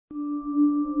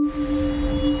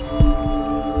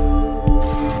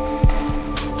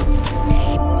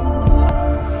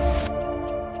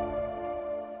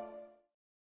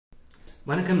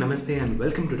Vanakkam, Namaste and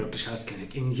welcome to Dr. Shah's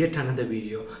clinic. In yet another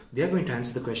video, we are going to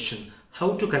answer the question,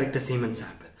 how to collect a semen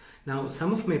sample. Now,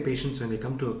 some of my patients when they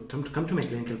come to my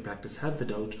clinical practice have the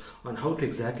doubt on how to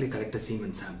exactly collect a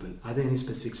semen sample. Are there any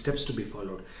specific steps to be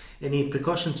followed? Any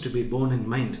precautions to be borne in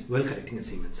mind while collecting a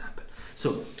semen sample?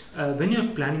 So, when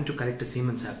you're planning to collect a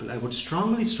semen sample, I would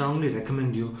strongly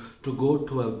recommend you to go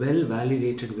to a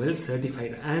well-validated,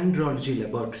 well-certified andrology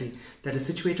laboratory that is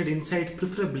situated inside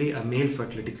preferably a male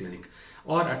fertility clinic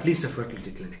or at least a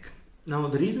fertility clinic. Now,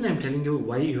 the reason I'm telling you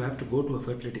why you have to go to a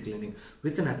fertility clinic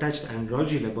with an attached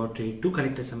andrology laboratory to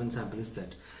collect a semen sample is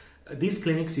that these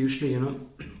clinics usually,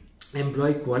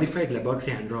 employ qualified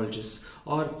laboratory andrologists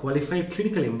or qualified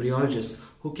clinical embryologists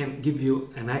who can give you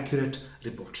an accurate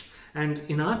report. And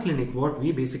in our clinic, what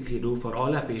we basically do for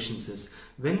all our patients is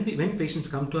when patients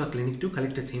come to our clinic to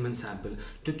collect a semen sample,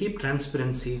 to keep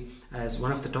transparency as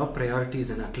one of the top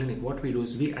priorities in our clinic, what we do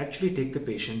is we actually take the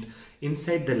patient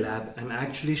inside the lab and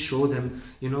actually show them,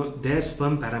 their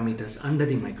sperm parameters under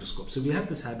the microscope. So we have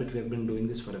this habit, we have been doing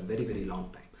this for a very long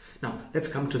time. Now, let's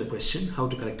come to the question, how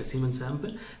to collect a semen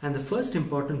sample. And the first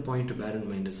important point to bear in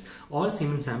mind is all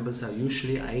semen samples are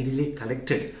usually ideally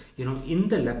collected, in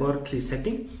the laboratory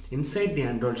setting, inside the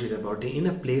andrology laboratory, in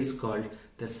a place called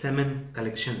the semen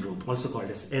collection room, also called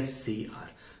as SCR.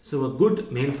 So a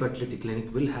good male fertility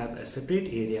clinic will have a separate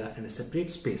area and a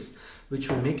separate space, which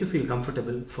will make you feel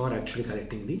comfortable for actually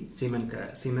collecting the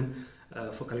semen.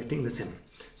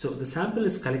 So the sample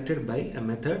is collected by a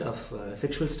method of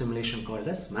sexual stimulation called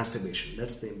as masturbation.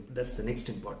 That's the next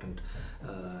important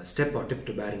step or tip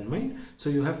to bear in mind. So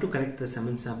you have to collect the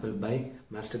semen sample by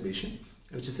masturbation,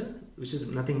 which is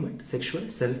nothing but sexual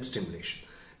self-stimulation.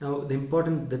 Now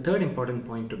the third important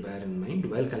point to bear in mind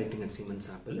while collecting a semen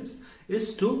sample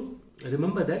is to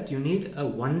remember that you need a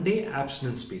 1-day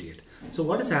abstinence period. So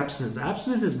what is abstinence?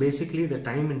 Abstinence is basically the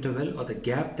time interval or the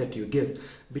gap that you give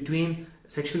between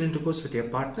sexual intercourse with your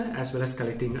partner as well as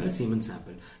collecting a semen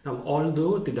sample. Now,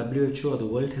 although the WHO or the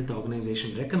World Health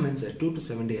Organization recommends a 2 to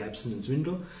 7 day abstinence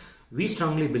window, we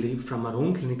strongly believe from our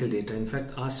own clinical data. In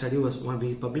fact, our study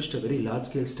we published a very large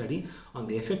scale study on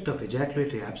the effect of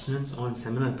ejaculatory abstinence on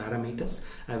seminal parameters.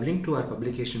 I've linked to our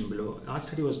publication below. Our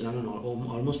study was done on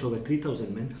almost over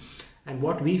 3,000 men. And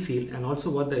what we feel, and also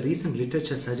what the recent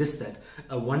literature suggests, that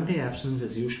a 1-day abstinence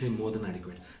is usually more than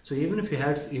adequate. So even if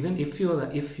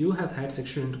you have had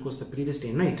sexual intercourse the previous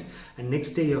day night, and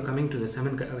next day you're coming to the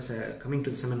semen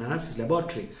analysis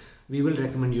laboratory, we will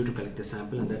recommend you to collect the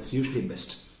sample, and that's usually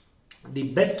best. The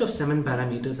best of semen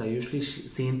parameters are usually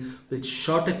seen with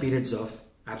shorter periods of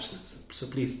abstinence. So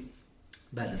please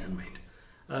bear this in mind.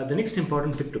 The next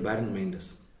important tip to bear in mind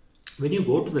is when you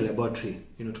go to the laboratory,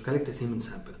 to collect a semen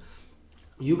sample,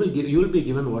 you will be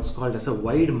given what's called as a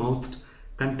wide-mouthed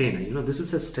container. This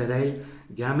is a sterile,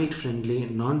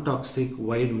 gamete-friendly, non-toxic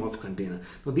wide-mouth container.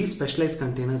 Now, these specialized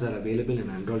containers are available in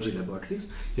andrology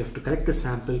laboratories. You have to collect the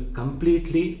sample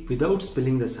completely without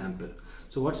spilling the sample.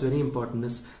 So what's very important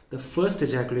is the first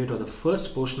ejaculate or the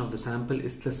first portion of the sample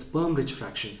is the sperm-rich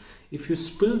fraction. If you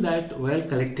spill that while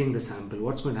collecting the sample,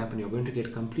 what's going to happen? You're going to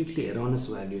get completely erroneous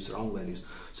values, wrong values.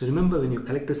 So remember, when you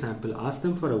collect the sample, ask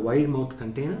them for a wide-mouth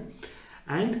container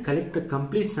and collect the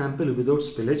complete sample without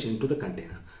spillage into the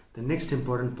container. The next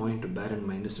important point to bear in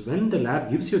mind is when the lab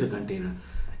gives you the container,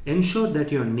 ensure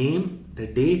that your name, the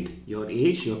date, your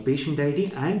age, your patient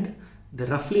ID and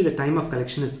roughly the time of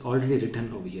collection is already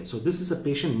written over here. So this is a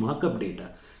patient markup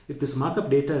data. If this markup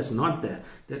data is not there,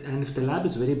 and if the lab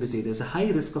is very busy, there's a high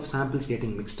risk of samples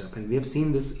getting mixed up. And we have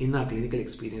seen this in our clinical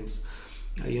experience.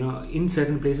 In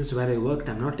certain places where I worked,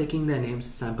 I'm not taking their names,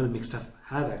 sample mixed up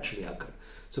have actually occurred.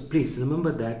 So please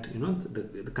remember that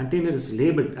the container is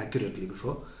labeled accurately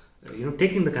before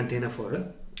taking the container for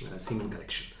a semen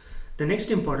collection. The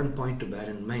next important point to bear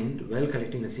in mind while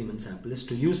collecting a semen sample is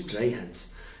to use dry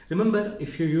hands. Remember,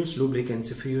 if you use lubricants,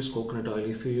 if you use coconut oil,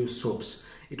 if you use soaps,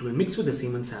 it will mix with the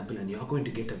semen sample and you're going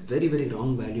to get a very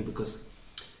wrong value, because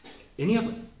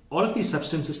all of these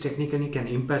substances technically can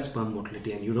impair sperm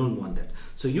motility and you don't want that.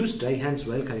 So use dry hands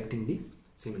while collecting the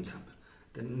semen sample.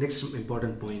 The next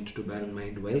important point to bear in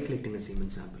mind while collecting a semen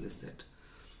sample is that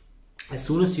as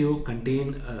soon as you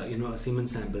contain a semen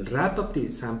sample, wrap up the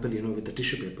sample with a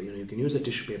tissue paper. You can use a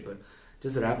tissue paper,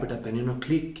 just wrap it up and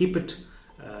keep it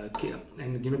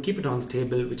keep it on the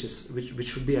table, which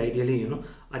should be ideally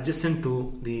adjacent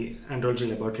to the andrology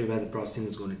laboratory where the processing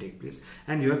is going to take place,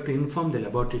 and you have to inform the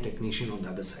laboratory technician on the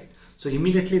other side. So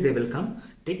immediately they will come,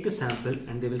 take the sample,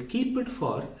 and they will keep it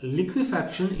for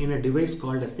liquefaction in a device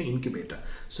called as the incubator.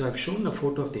 So I've shown a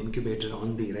photo of the incubator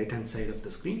on the right hand side of the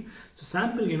screen. So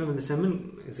sample, when the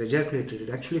semen is ejaculated, it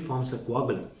actually forms a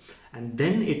coagulum, and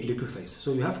then it liquefies.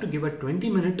 So you have to give a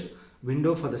 20-minute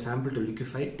window for the sample to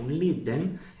liquefy. Only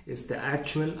then is the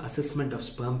actual assessment of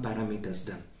sperm parameters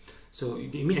done. So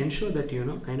you may ensure that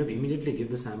you kind of immediately give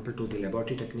the sample to the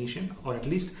laboratory technician, or at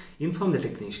least inform the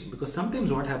technician, because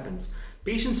sometimes what happens,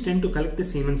 patients tend to collect the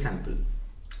semen sample,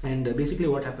 and basically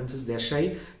what happens is they're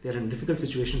shy, they're in a difficult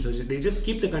situation, so they just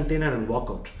keep the container and walk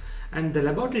out. And the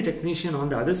laboratory technician on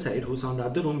the other side, who's on the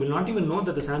other room, will not even know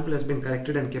that the sample has been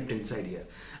collected and kept inside here.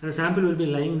 And the sample will be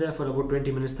lying there for about 20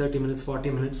 minutes, 30 minutes, 40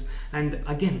 minutes. And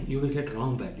again, you will get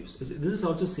wrong values. This is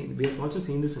also seen, we have also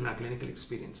seen this in our clinical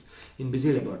experience in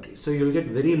busy laboratories. So you'll get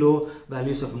very low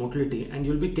values of motility, and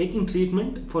you'll be taking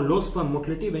treatment for low sperm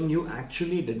motility when you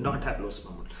actually did not have low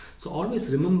sperm motility. So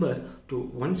always remember to,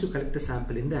 once you collect the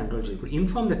sample in the andrology report,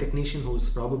 inform the technician who is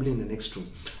probably in the next room.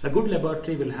 A good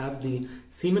laboratory will have the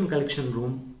semen collection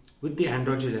room with the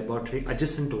andrology laboratory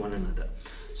adjacent to one another.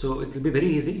 So it will be very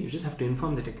easy. You just have to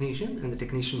inform the technician, and the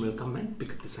technician will come and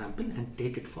pick up the sample and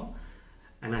take it for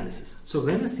analysis. So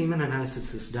when a semen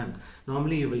analysis is done,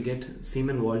 normally you will get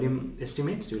semen volume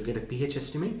estimates, you will get a pH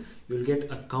estimate, you will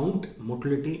get a count,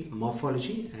 motility,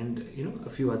 morphology, and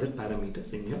a few other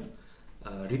parameters in your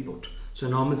report. So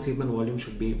normal semen volume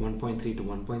should be 1.3 to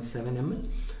 1.7 ml.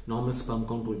 Normal sperm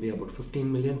count will be about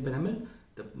 15 million per ml.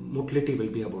 The motility will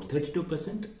be about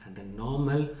 32%, and the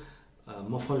normal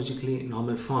morphologically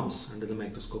normal forms under the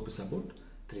microscope is about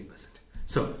 3%.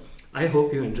 So I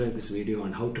hope you enjoyed this video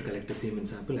on how to collect a semen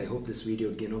sample. I hope this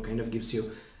video kind of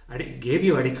gave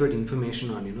you adequate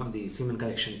information on the semen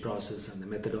collection process and the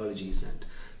methodologies, and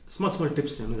small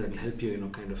tips that will help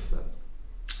you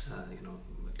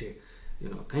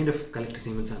kind of collect a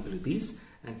semen sample with these.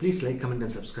 And please like, comment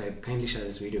and subscribe. Kindly share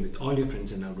this video with all your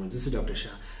friends and loved ones. This is Dr.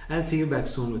 Shah. I'll see you back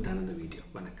soon with another video.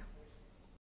 Bye.